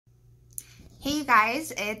Hey you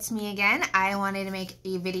guys, it's me again. I wanted to make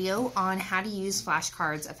a video on how to use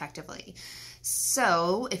flashcards effectively.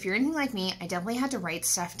 So if you're anything like me, I definitely had to write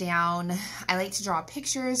stuff down. I like to draw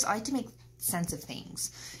pictures. I like to make sense of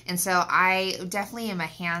things. And so I definitely am a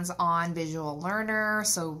hands-on visual learner.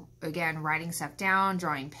 So again, writing stuff down,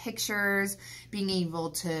 drawing pictures, being able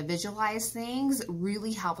to visualize things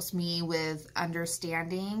really helps me with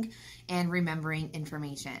understanding and remembering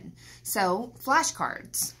information. So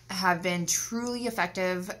flashcards have been truly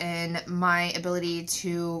effective in my ability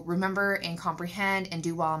to remember and comprehend and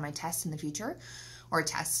do well on my tests in the future. Or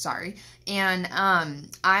tests, sorry. And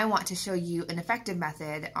I want to show you an effective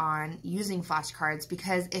method on using flashcards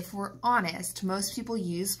because if we're honest, most people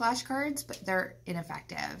use flashcards, but they're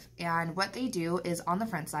ineffective. And what they do is on the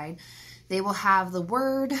front side, they will have the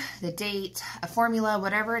word, the date, a formula,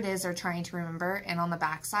 whatever it is they're trying to remember. And on the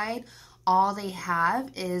back side, all they have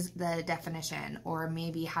is the definition or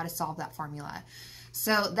maybe how to solve that formula.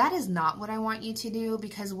 So that is not what I want you to do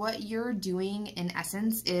because what you're doing in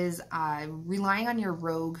essence is relying on your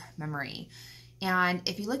rogue memory. And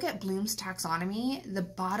if you look at Bloom's taxonomy, the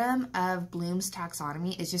bottom of Bloom's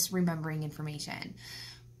taxonomy is just remembering information.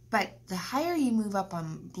 But the higher you move up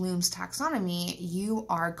on Bloom's taxonomy, you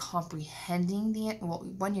are comprehending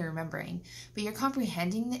when you're remembering, but you're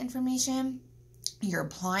comprehending the information, you're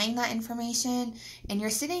applying that information, and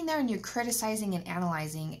you're sitting there and you're criticizing and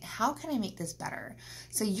analyzing, how can I make this better?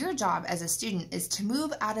 So your job as a student is to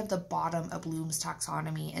move out of the bottom of Bloom's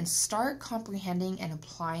taxonomy and start comprehending and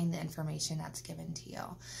applying the information that's given to you.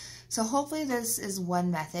 So hopefully this is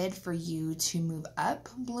one method for you to move up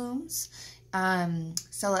Bloom's.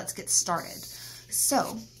 So let's get started.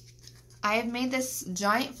 So I have made this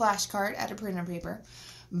giant flashcard out of printer paper,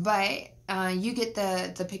 but you get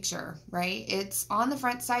the picture, right? It's on the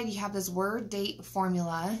front side, you have this word, date,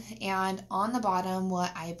 formula, and on the bottom,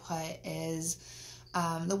 what I put is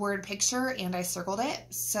the word picture, and I circled it.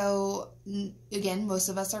 So again, most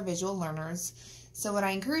of us are visual learners. So what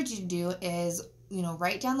I encourage you to do is,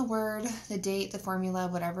 write down the word, the date, the formula,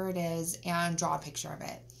 whatever it is, and draw a picture of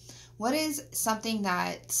it. What is something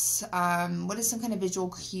that's, what is some kind of visual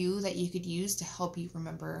cue that you could use to help you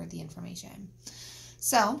remember the information?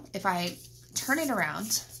 So if I turn it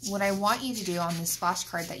around, what I want you to do on this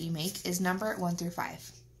flashcard that you make is number it 1 through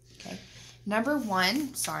 5. Okay. Number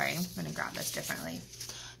 1, sorry, I'm going to grab this differently.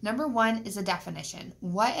 Number 1 is a definition.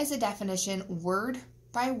 What is a definition word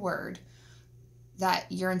by word that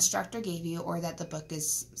your instructor gave you or that the book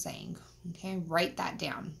is saying? Okay, write that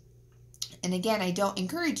down. And again, I don't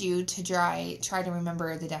encourage you to try to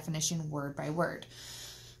remember the definition word by word.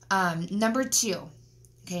 Number 2.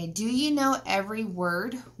 Okay, do you know every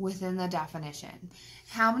word within the definition?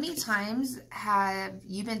 How many times have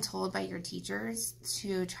you been told by your teachers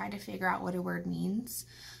to try to figure out what a word means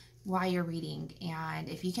while you're reading? And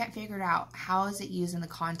if you can't figure it out, how is it used in the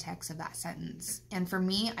context of that sentence? And for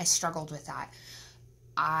me, I struggled with that.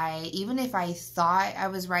 Even if I thought I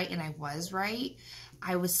was right and I was right,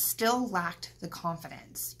 I was still lacked the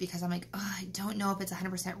confidence because I'm like, oh, I don't know if it's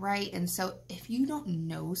 100% right. And so if you don't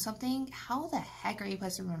know something, how the heck are you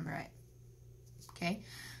supposed to remember it? Okay.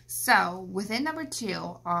 So within number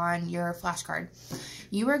 2 on your flashcard,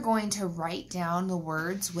 you are going to write down the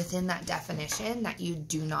words within that definition that you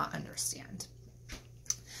do not understand.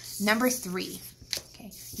 Number 3,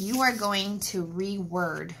 okay, you are going to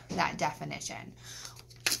reword that definition.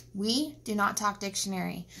 We do not talk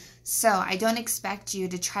dictionary. So I don't expect you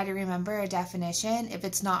to try to remember a definition if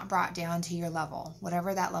it's not brought down to your level,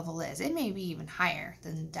 whatever that level is. It may be even higher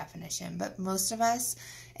than the definition, but most of us,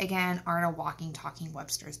 again, aren't a walking, talking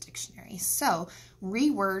Webster's dictionary. So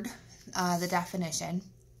reword the definition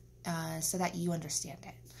so that you understand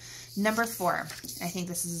it. Number 4, I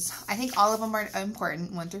think all of them are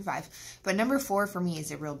important, 1 through 5, but number 4 for me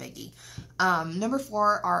is a real biggie. Number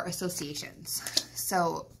 4 are associations.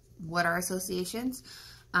 So what are associations?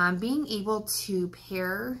 Being able to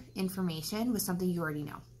pair information with something you already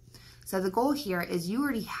know. So the goal here is you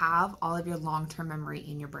already have all of your long-term memory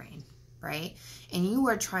in your brain, right? And you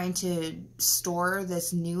are trying to store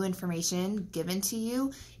this new information given to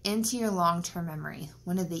you into your long-term memory.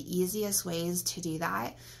 One of the easiest ways to do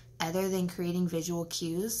that, other than creating visual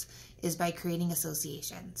cues, is by creating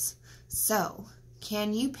associations. So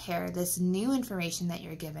can you pair this new information that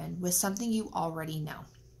you're given with something you already know?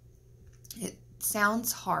 It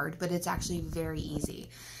sounds hard, but it's actually very easy.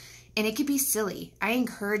 And it could be silly. I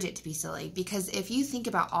encourage it to be silly because if you think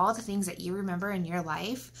about all the things that you remember in your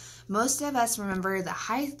life, most of us remember the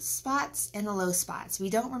high spots and the low spots. We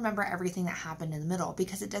don't remember everything that happened in the middle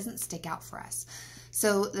because it doesn't stick out for us.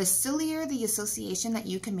 So the sillier the association that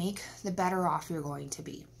you can make, the better off you're going to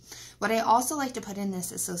be. What I also like to put in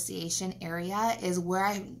this association area is where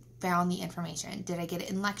I found the information. Did I get it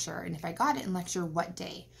in lecture? And if I got it in lecture, what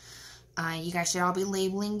day? You guys should all be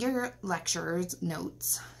labeling your lectures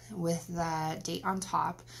notes with the date on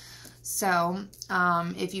top. So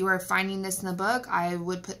if you are finding this in the book, I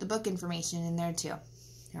would put the book information in there too.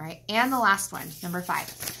 All right. And the last one, number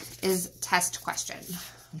 5, is test question.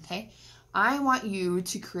 Okay. I want you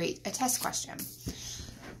to create a test question.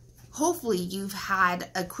 Hopefully you've had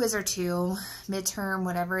a quiz or two, midterm,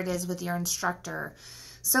 whatever it is, with your instructor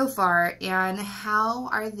so far. And how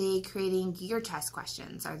are they creating your test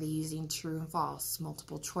questions? Are they using true and false,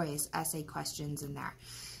 multiple choice, essay questions in there?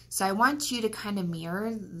 So I want you to kind of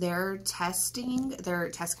mirror their test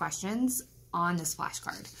questions on this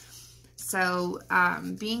flashcard. So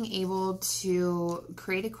being able to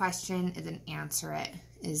create a question and then answer it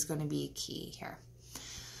is going to be key here.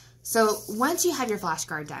 So once you have your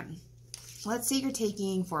flashcard done, let's say you're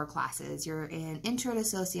taking 4 classes. You're in Intro to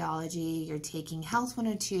Sociology, you're taking Health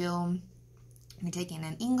 102, you're taking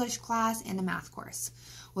an English class and a math course.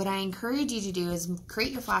 What I encourage you to do is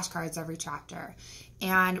create your flashcards every chapter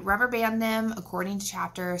and rubber band them according to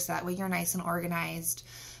chapter, so that way you're nice and organized.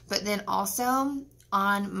 But then also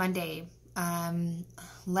on Monday,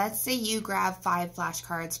 let's say you grab 5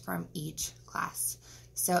 flashcards from each class.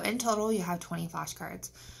 So in total, you have 20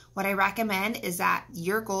 flashcards. What I recommend is that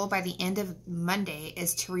your goal by the end of Monday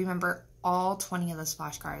is to remember all 20 of those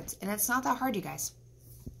flashcards. And it's not that hard, you guys.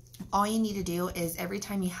 All you need to do is every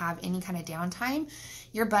time you have any kind of downtime,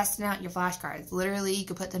 you're busting out your flashcards. Literally, you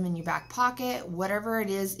could put them in your back pocket, whatever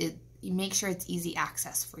it is, you make sure it's easy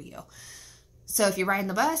access for you. So if you're riding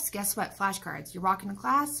the bus, guess what? Flashcards. You're walking to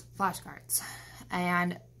class, flashcards.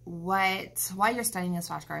 And while you're studying those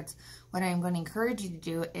flashcards, what I'm going to encourage you to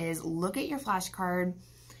do is look at your flashcard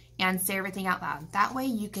and say everything out loud. That way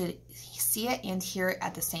you could see it and hear it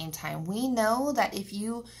at the same time. We know that if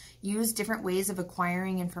you use different ways of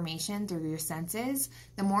acquiring information through your senses,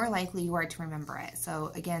 the more likely you are to remember it.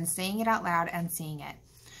 So again, saying it out loud and seeing it.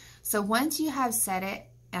 So once you have said it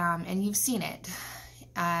and you've seen it,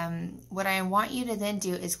 what I want you to then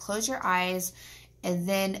do is close your eyes and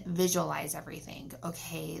then visualize everything.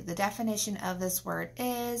 Okay, the definition of this word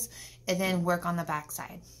is, and then work on the back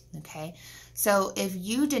side. Okay, so if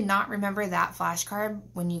you did not remember that flashcard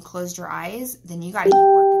when you closed your eyes, then you got to keep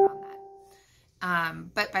working on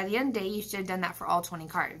that. But by the end of the day, you should have done that for all 20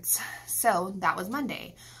 cards. So that was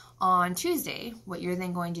Monday. On Tuesday, what you're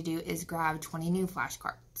then going to do is grab 20 new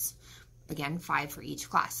flashcards. Again, 5 for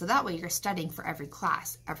each class. So that way you're studying for every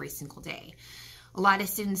class every single day. A lot of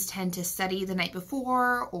students tend to study the night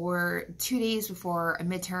before or 2 days before a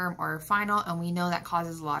midterm or a final, and we know that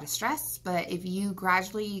causes a lot of stress. But if you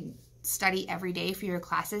gradually study every day for your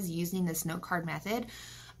classes using this note card method,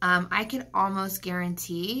 I can almost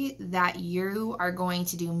guarantee that you are going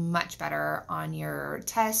to do much better on your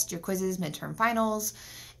tests, your quizzes, midterm finals,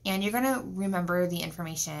 and you're going to remember the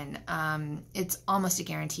information. It's almost a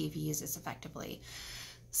guarantee if you use this effectively.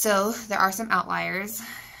 So there are some outliers.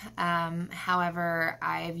 However,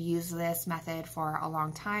 I've used this method for a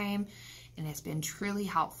long time and it's been truly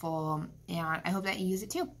helpful, and I hope that you use it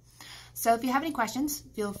too. So if you have any questions,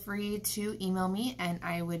 feel free to email me and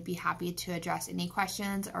I would be happy to address any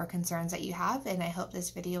questions or concerns that you have. And I hope this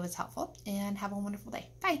video was helpful, and have a wonderful day.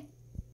 Bye.